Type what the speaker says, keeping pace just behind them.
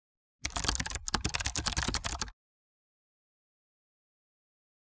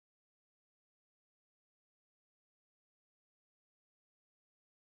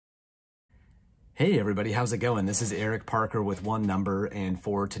Hey everybody, how's it going? This is Eric Parker with One Number, and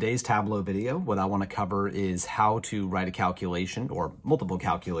for today's Tableau video, what I want to cover is how to write a calculation or multiple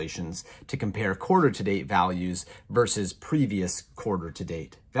calculations to compare quarter-to-date values versus previous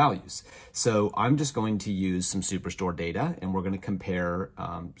quarter-to-date values. So I'm just going to use some Superstore data, and we're going to compare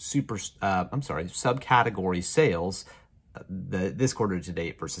subcategory sales this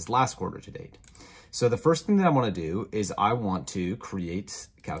quarter-to-date versus last quarter-to-date. So the first thing that I want to do is I want to create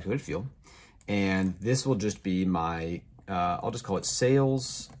a calculated field. And this will just be my, I'll just call it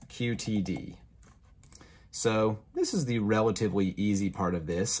sales QTD. So this is the relatively easy part of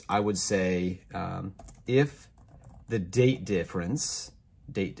this. I would say if the date diff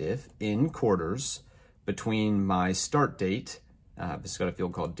in quarters between my start date, this has got a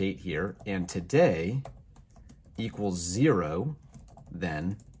field called date here, and today equals 0,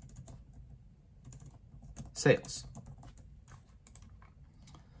 then sales.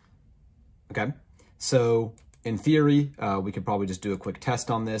 Okay, so in theory, we could probably just do a quick test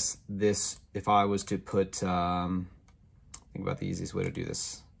on this. If I was to put, think about the easiest way to do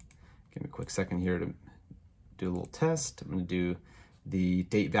this. Give me a quick second here to do a little test. I'm gonna do the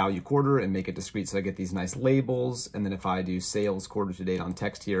date value quarter and make it discrete so I get these nice labels. And then if I do sales quarter to date on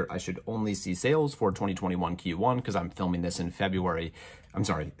text here, I should only see sales for 2021 Q1 because I'm filming this in February. I'm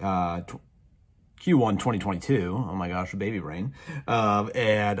sorry, Q1 2022, oh my gosh, baby brain,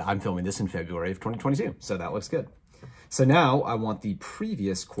 and I'm filming this in February of 2022, so that looks good. So now I want the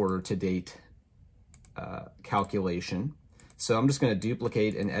previous quarter to date calculation. So I'm just gonna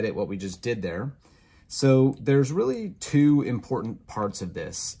duplicate and edit what we just did there. So there's really two important parts of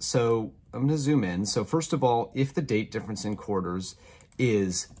this. So I'm gonna zoom in. So first of all, if the date difference in quarters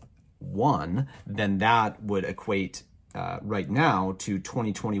is 1, then that would equate right now to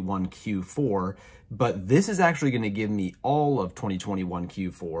 2021 Q4, but this is actually going to give me all of 2021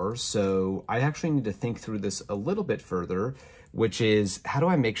 Q4. So I actually need to think through this a little bit further, which is how do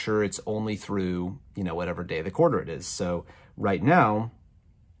I make sure it's only through, whatever day of the quarter it is. So right now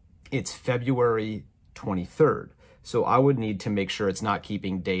it's February 23rd. So I would need to make sure it's not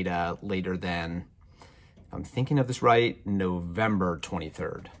keeping data later than, if I'm thinking of this right, November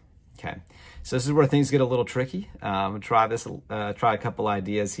 23rd. Okay, so this is where things get a little tricky. I'm gonna try a couple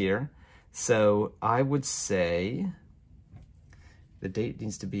ideas here. So I would say the date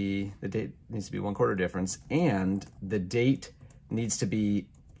needs to be 1 quarter difference, and the date needs to be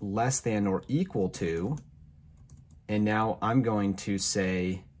less than or equal to, and now I'm going to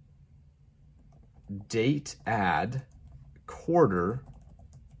say date add quarter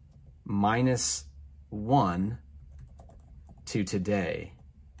minus 1 to today.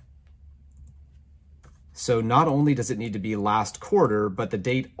 So not only does it need to be last quarter, but the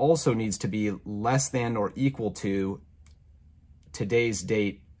date also needs to be less than or equal to today's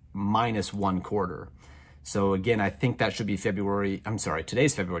date minus 1 quarter. So again, I think that should be today's February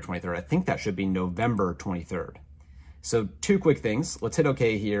 23rd. I think that should be November 23rd. So two quick things. Let's hit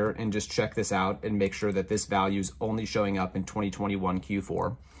OK here and just check this out and make sure that this value is only showing up in 2021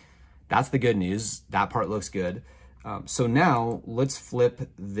 Q4. That's the good news. That part looks good. So now let's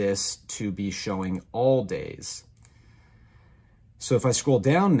flip this to be showing all days. So if I scroll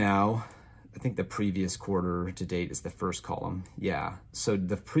down now, I think the previous quarter to date is the first column. Yeah, so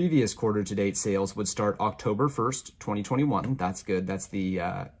the previous quarter to date sales would start October 1st, 2021. That's good. That's the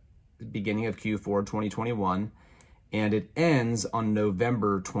beginning of Q4 2021. And it ends on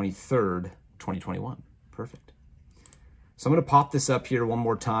November 23rd, 2021. Perfect. So I'm going to pop this up here one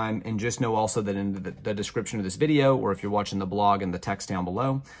more time, and just know also that in the description of this video, or if you're watching the blog and the text down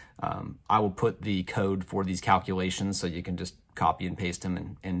below, I will put the code for these calculations so you can just copy and paste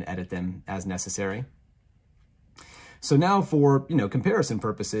them and edit them as necessary. So now for, comparison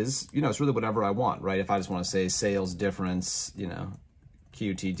purposes, it's really whatever I want, right? If I just want to say sales difference,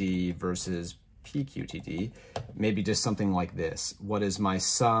 QTD versus PQTD, maybe just something like this. What is my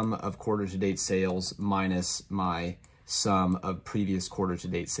sum of quarter to date sales minus my sum of previous quarter to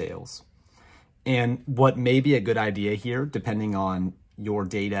date sales? And what may be a good idea here, depending on your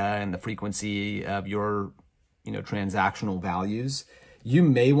data and the frequency of your transactional values, you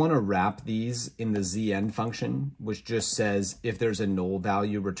may want to wrap these in the ZN function, which just says if there's a null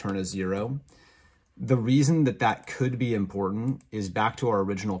value, return a 0. The reason that could be important is back to our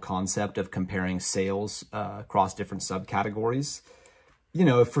original concept of comparing sales across different subcategories.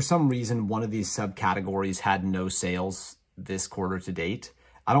 If for some reason one of these subcategories had no sales this quarter to date,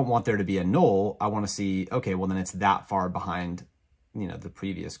 I don't want there to be a null. I want to see, okay, well then it's that far behind, the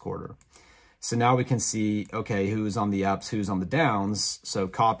previous quarter. So now we can see, okay, who's on the ups, who's on the downs. So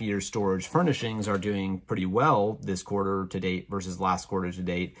copier, storage, furnishings are doing pretty well this quarter to date versus last quarter to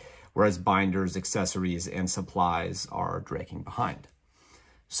date, whereas binders, accessories, and supplies are dragging behind.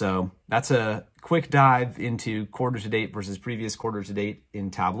 So that's a quick dive into quarter to date versus previous quarter to date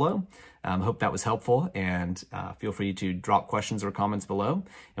in Tableau. Hope that was helpful, and feel free to drop questions or comments below.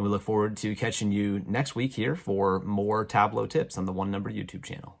 And we look forward to catching you next week here for more Tableau tips on the One Number YouTube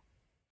channel.